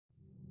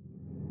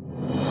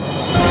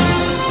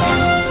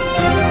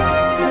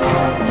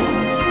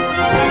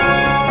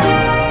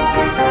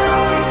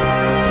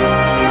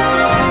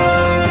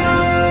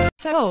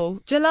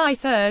July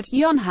 3,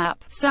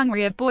 Yonhap,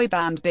 Seungri of boy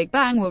band Big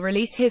Bang, will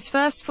release his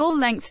first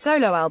full-length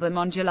solo album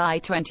on July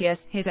 20,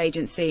 his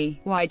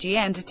agency, YG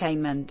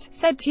Entertainment,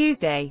 said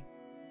Tuesday.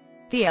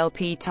 The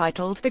LP,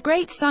 titled The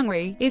Great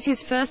Seungri, is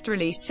his first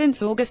release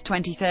since August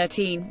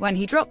 2013, when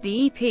he dropped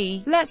the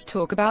EP, Let's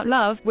Talk About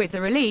Love. With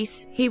the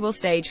release, he will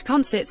stage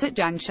concerts at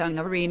Jangchung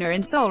Arena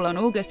in Seoul on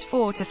August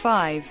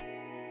 4–5.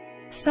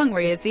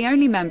 Seungri is the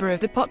only member of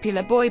the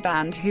popular boy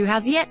band who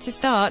has yet to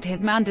start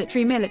his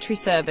mandatory military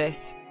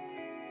service.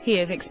 He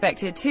is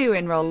expected to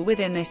enroll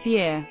within this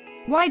year.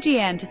 YG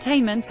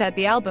Entertainment said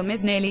the album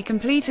is nearly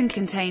complete and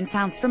contains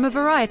sounds from a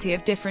variety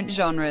of different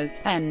genres,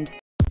 and